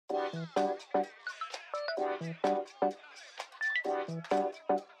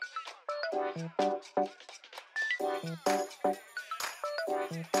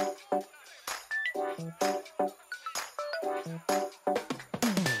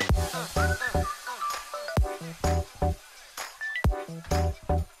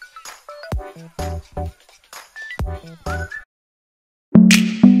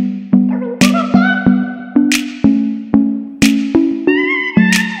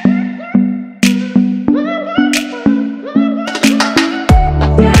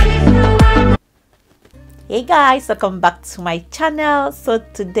Hey guys, welcome back to my channel. So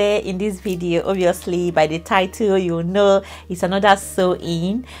today in this video, obviously by the title you know it's another sew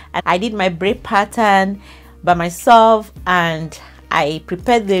in, and I did my braid pattern by myself and I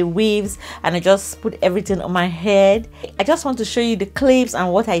prepared the weaves and I just put everything on my head. I just want to show you the clips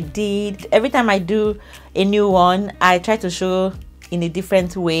and what I did. Every time I do a new one, I try to show in a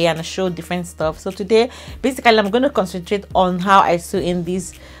different way and I show different stuff. So today basically I'm going to concentrate on how I sew in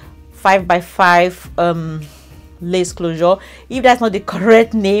this 5x5 lace closure. If that's not the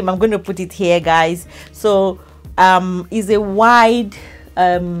correct name, I'm going to put it here, guys. So it's a wide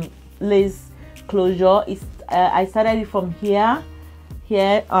lace closure. It's I started it from here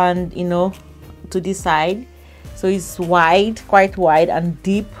and you know to this side, so it's wide, quite wide and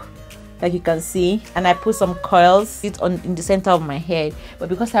deep, like you can see, and I put some coils in the center of my head, but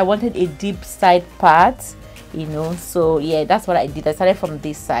because I wanted a deep side part, you know, so yeah, that's what I did. I started from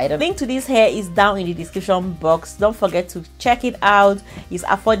this side. The link to this hair is down in the description box. Don't forget to check it out. It's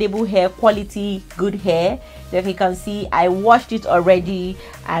affordable hair, quality, good hair. Like you can see, I washed it already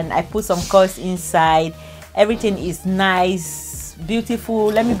and I put some coils inside. Everything is nice, beautiful.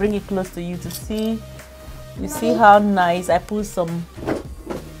 Let me bring it close to you to see. You see how nice. I put some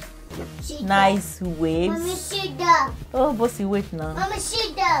nice waves. Oh, bossy, wait now.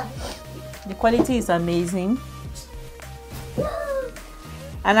 The quality is amazing,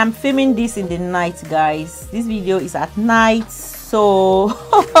 and I'm filming this in the night, guys. This video is at night, so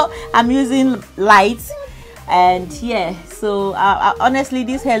I'm using lights, and yeah, so honestly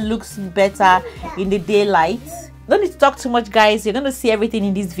this hair looks better in the daylight. Don't need to talk too much, guys. You're gonna see everything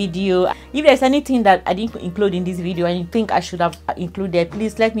in this video. If there's anything that I didn't include in this video and you think I should have included,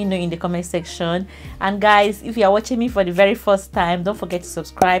 please let me know in the comment section. And guys, if you are watching me for the very first time, don't forget to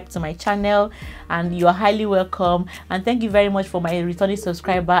subscribe to my channel, and you are highly welcome. And thank you very much for my returning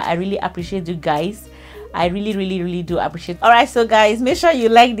subscriber. I really appreciate you guys. I really do appreciate it. All right, so guys, make sure you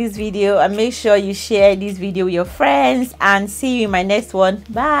like this video and make sure you share this video with your friends, and see you in my next one.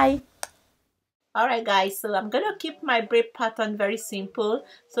 Bye. All right, guys, so I'm gonna keep my braid pattern very simple.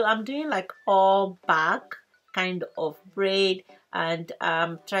 So I'm doing like all back kind of braid, and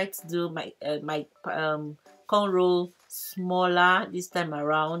try to do my cornrow smaller this time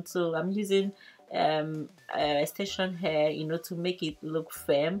around. So I'm using extension hair, you know, to make it look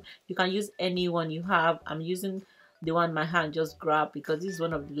firm. You can use any one you have. I'm using the one my hand just grabbed because this is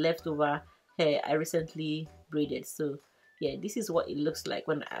one of the leftover hair I recently braided. So yeah, this is what it looks like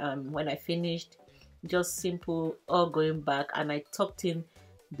when I finished. Just simple, all going back, and I tucked in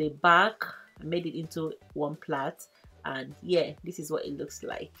the back. I made it into one plait, and yeah, this is what it looks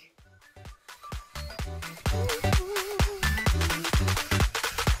like.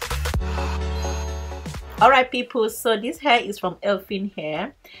 All right, people, so this hair is from Elfin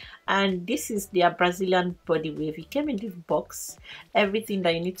hair, and this is their Brazilian body wave. It came in this box. Everything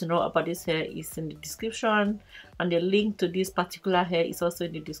that you need to know about this hair is in the description, and the link to this particular hair is also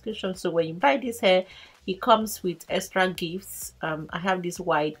in the description. So when you buy this hair, it comes with extra gifts. I have this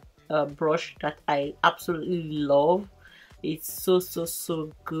white brush that I absolutely love. It's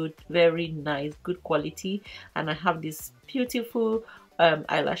so good, very nice, good quality. And I have this beautiful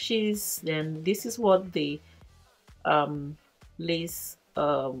eyelashes. Then this is what the lace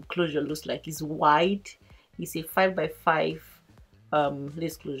closure looks like. It's wide. It's a 5x5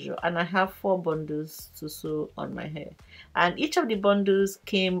 lace closure, and I have 4 bundles to sew on my hair, and each of the bundles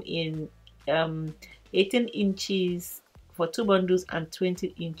came in 18 inches for 2 bundles and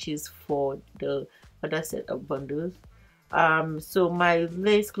 20 inches for the other set of bundles. So my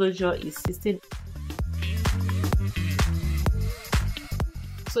lace closure is 16.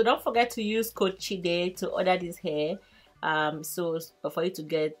 So don't forget to use code CHIDE to order this hair, so for you to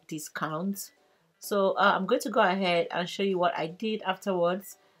get discounts. So I'm going to go ahead and show you what I did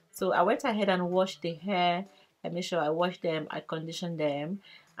afterwards. So I went ahead and washed the hair. I made sure I washed them, I conditioned them,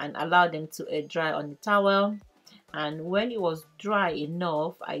 and allowed them to air dry on the towel. And when it was dry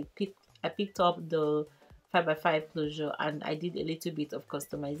enough, I picked up the 5x5 closure, and I did a little bit of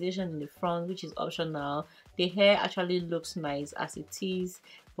customization in the front, which is optional. The hair actually looks nice as it is.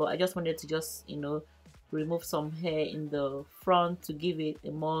 but I just wanted to just, you know, remove some hair in the front to give it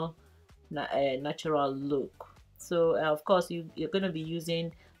a more natural look. So of course you're going to be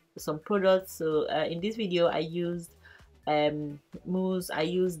using some products. So in this video I used mousse. I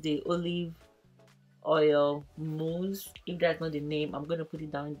used the olive oil mousse. If that's not the name, I'm going to put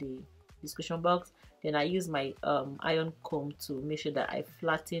it down in the description box. Then I use my iron comb to make sure that I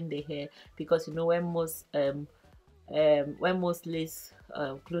flatten the hair, because you know when most lace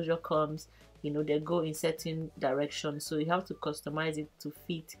closure comes, you know, they go in certain directions, so you have to customize it to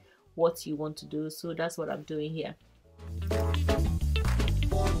fit what you want to do. So that's what I'm doing here.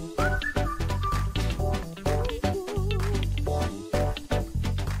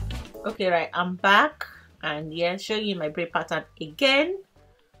 Okay, right, I'm back, and yeah, showing you my braid pattern again.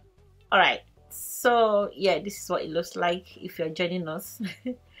 All right, so yeah, this is what it looks like if you're joining us.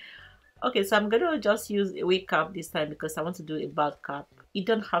 Okay, so I'm gonna just use a wig cap this time because I want to do a bald cap. You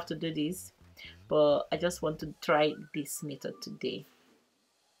don't have to do this, but I just want to try this method today.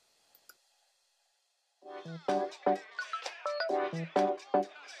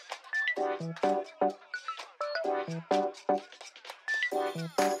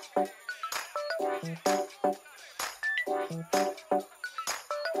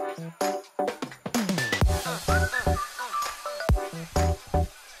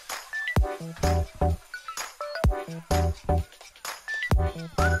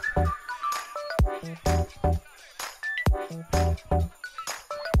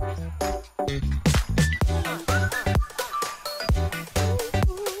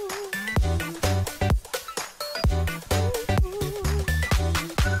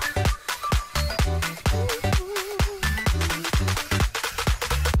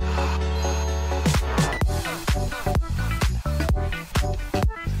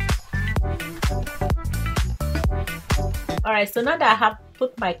 Alright, so now that I have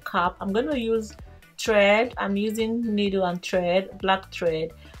put my cap, I'm going to use thread. I'm using needle and thread, black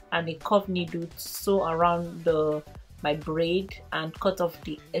thread, and a curved needle to sew around my braid and cut off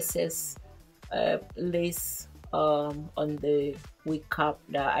the excess lace on the wig cap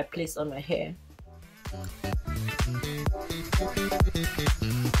that I placed on my hair.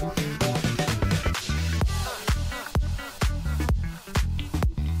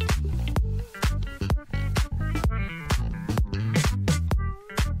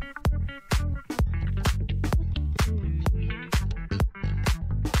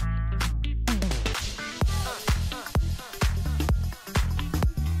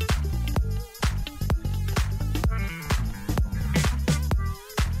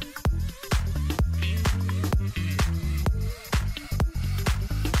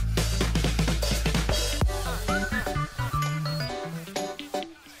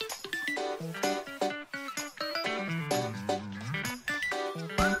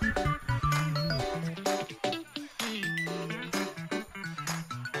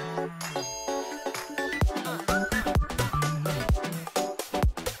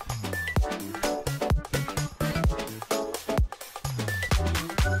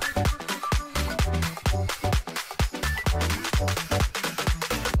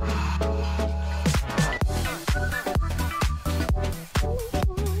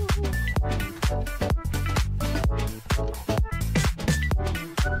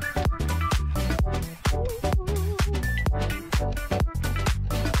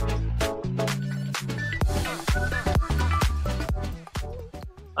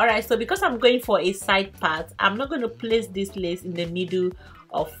 Alright, so because I'm going for a side part, I'm not going to place this lace in the middle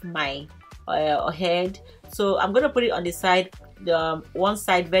of my head. So I'm going to put it on the side, the one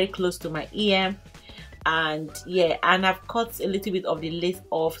side very close to my ear. And yeah, and I've cut a little bit of the lace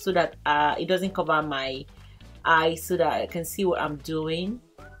off so that it doesn't cover my eyes, so that I can see what I'm doing.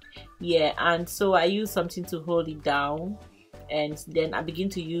 Yeah, and so I use something to hold it down, and then I begin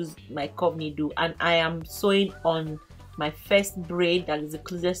to use my curved needle, and I am sewing on my first braid that is the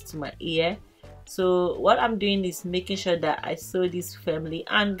closest to my ear. So what I'm doing is making sure that I sew this firmly.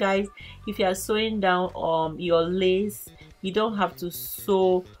 And guys, if you are sewing down your lace, you don't have to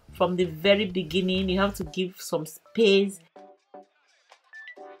sew from the very beginning. You have to give some space.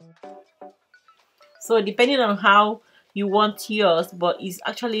 So depending on how you want yours, but it's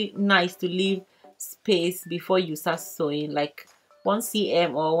actually nice to leave space before you start sewing, like 1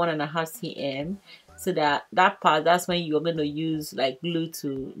 cm or 1.5 cm, so that part, that's when you're going to use like glue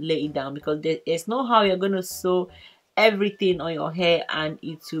to lay it down, because there's no how you're going to sew everything on your hair and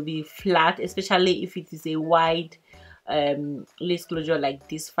it will be flat, especially if it is a wide lace closure like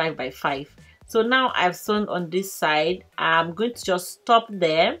this 5x5. So now I've sewn on this side. I'm going to just stop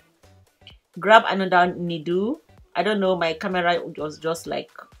there, grab another needle, I don't know, my camera was just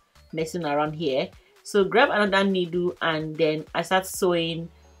like messing around here. So grab another needle and then I start sewing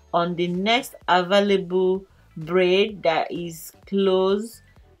on the next available braid that is close.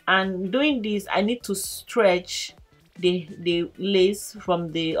 And doing this, I need to stretch the lace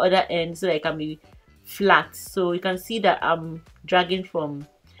from the other end so that it can be flat. So you can see that I'm dragging from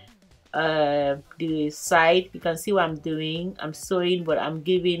the side. You can see what I'm doing. I'm sewing, but I'm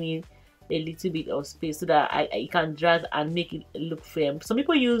giving it a little bit of space so that I can drag and make it look firm. Some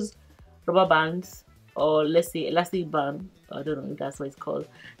people use rubber bands, or let's say elastic band, I don't know if that's what it's called,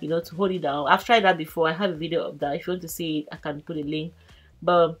 you know, to hold it down. I've tried that before. I have a video of that. If you want to see it, I can put a link.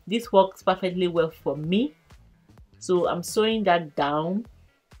 But this works perfectly well for me. So I'm sewing that down,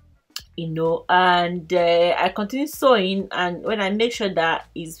 you know, and I continue sewing, and when I make sure that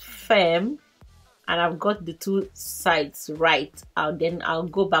is firm and I've got the two sides right, then I'll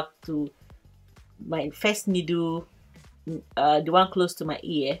go back to my first needle, the one close to my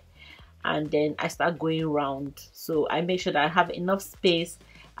ear, and then I start going round. So I make sure that I have enough space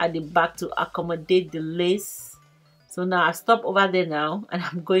at the back to accommodate the lace. So now I stop over there now and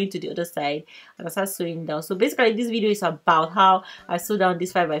I'm going to the other side and I start sewing down. So basically this video is about how I sew down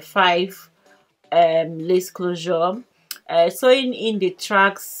this 5x5 lace closure. Sewing in the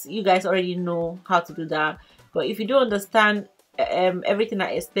tracks, you guys already know how to do that. But if you don't understand everything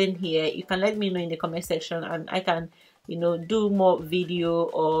I explained here, you can let me know in the comment section and I can, you know, do more video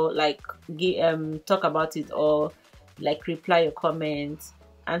or like talk about it or like reply your comments.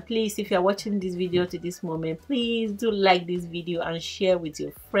 And please, if you're watching this video to this moment, please do like this video and share with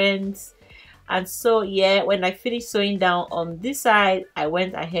your friends. And so yeah, when I finished sewing down on this side, I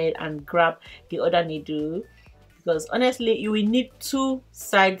went ahead and grabbed the other needle, because honestly you will need two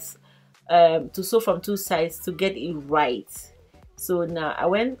sides to sew from two sides to get it right. So now I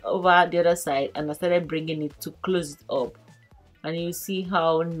went over the other side and I started bringing it to close it up, and you see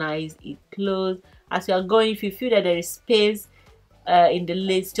how nice it closed. As you are going, if you feel that there is space in the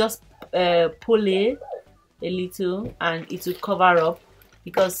lace, just pull it a little and it will cover up,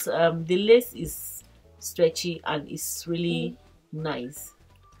 because the lace is stretchy and it's really nice.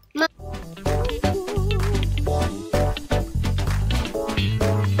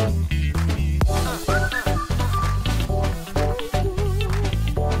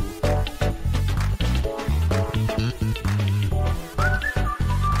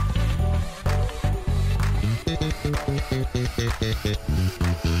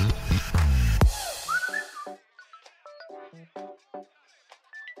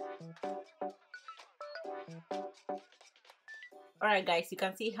 Alright guys, you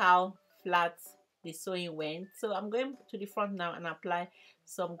can see how flat the sewing went. So I'm going to the front now and apply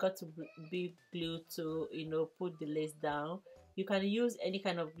some got to be glue to, you know, put the lace down. You can use any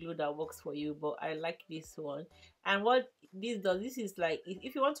kind of glue that works for you, but I like this one. And what this does, this is like,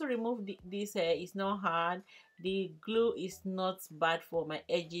 if you want to remove this hair, it's not hard. The glue is not bad for my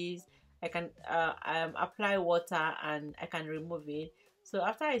edges. I can apply water and I can remove it. So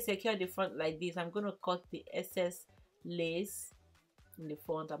after I secure the front like this, I'm going to cut the excess lace in the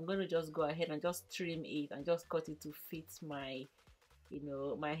front. I'm going to just go ahead and just trim it and just cut it to fit my, you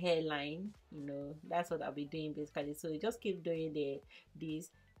know, my hairline. You know, that's what I'll be doing basically. So you just keep doing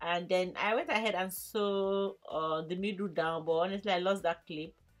this, and then I went ahead and sew the middle down, but honestly I lost that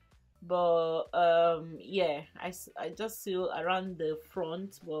clip. But yeah, I just sew around the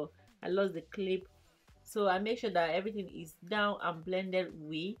front, but I lost the clip. So I make sure that everything is down and blended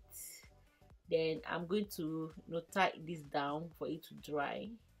with. Then I'm going to, you know, tie this down for it to dry,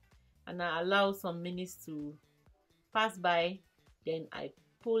 and I allow some minutes to pass by. Then I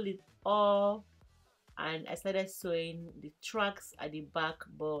pull it off and I started sewing the tracks at the back.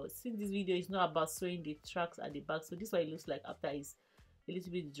 But since this video is not about sewing the tracks at the back, so this is what it looks like after it's a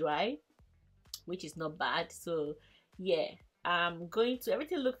little bit dry, which is not bad. So yeah, I'm going to,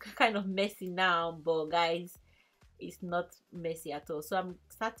 everything look kind of messy now, but guys, it's not messy at all. So I'm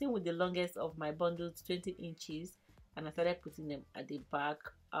starting with the longest of my bundles, 20 inches, and I started putting them at the back.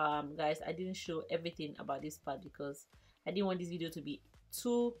 Guys, I didn't show everything about this part because I didn't want this video to be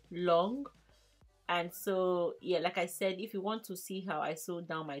too long. And so yeah, like I said, if you want to see how I sew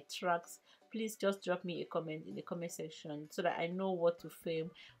down my tracks, please just drop me a comment in the comment section so that I know what to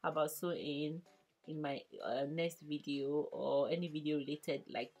film about sewing in my next video or any video related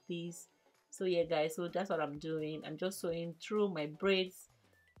like this. So yeah guys, so that's what I'm doing. I'm just sewing through my braids,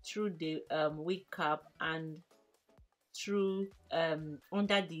 through the wig cap, and through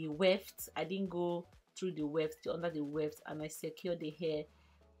under the weft. I didn't go through the weft, under the weft, and I secure the hair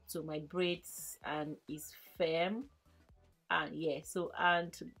to my braids, and it's firm. And yeah, so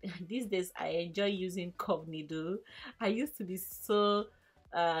and these days I enjoy using curved needle. I used to be so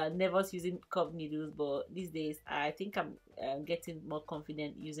nervous using curved needles, but these days I think I'm getting more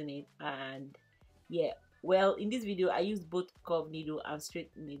confident using it. And yeah, well, in this video I use both curved needle and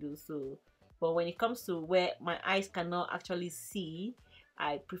straight needle. So but when it comes to where my eyes cannot actually see,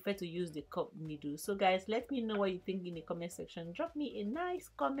 I prefer to use the curved needle. So guys, let me know what you think in the comment section. Drop me a nice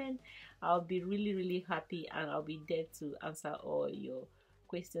comment. I'll be really happy, and I'll be there to answer all your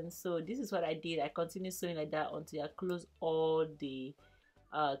questions. So this is what I did. I continued sewing like that until I close all the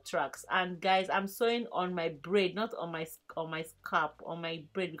tracks. And guys, I'm sewing on my braid, not on my scalp, on my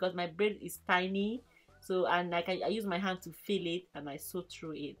braid, because my braid is tiny. So and I use my hand to feel it, and I sew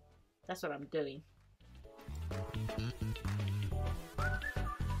through it. That's what I'm doing.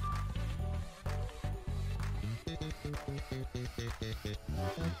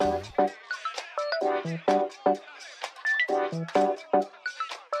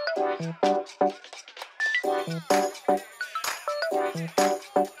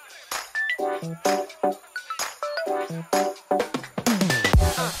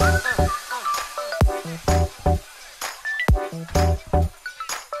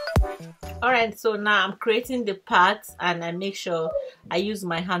 Alright, so now I'm creating the parts, and I make sure I use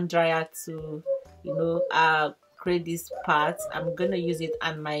my hand dryer to, you know, create these parts. I'm gonna use it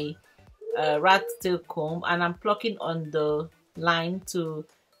on my rat tail comb, and I'm plucking on the line to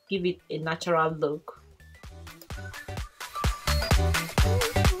give it a natural look.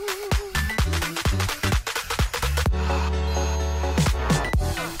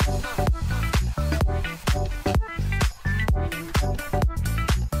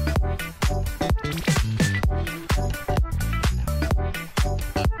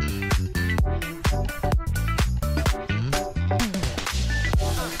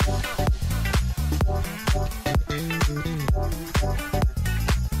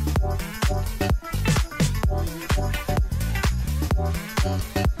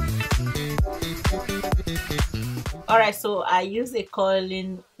 Alright, so I use a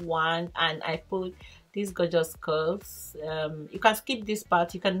curling wand, and I put these gorgeous curls. You can skip this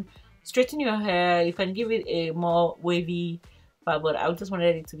part, you can straighten your hair, you can give it a more wavy part, but I just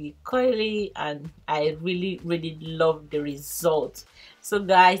wanted it to be curly, and I really love the result. So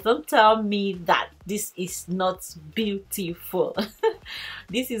guys, don't tell me that this is not beautiful.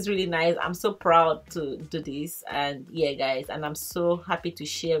 This is really nice. I'm so proud to do this, and yeah guys, and I'm so happy to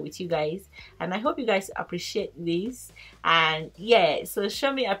share with you guys, and I hope you guys appreciate this. And yeah, so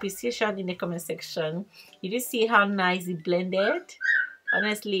show me appreciation in the comment section. You just see how nice it blended.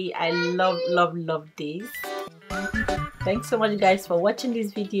 Honestly, I love this. Thanks so much guys for watching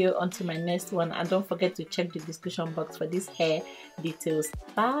this video. Until my next one, and don't forget to check the description box for these hair details.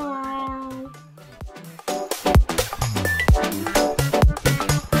 Bye.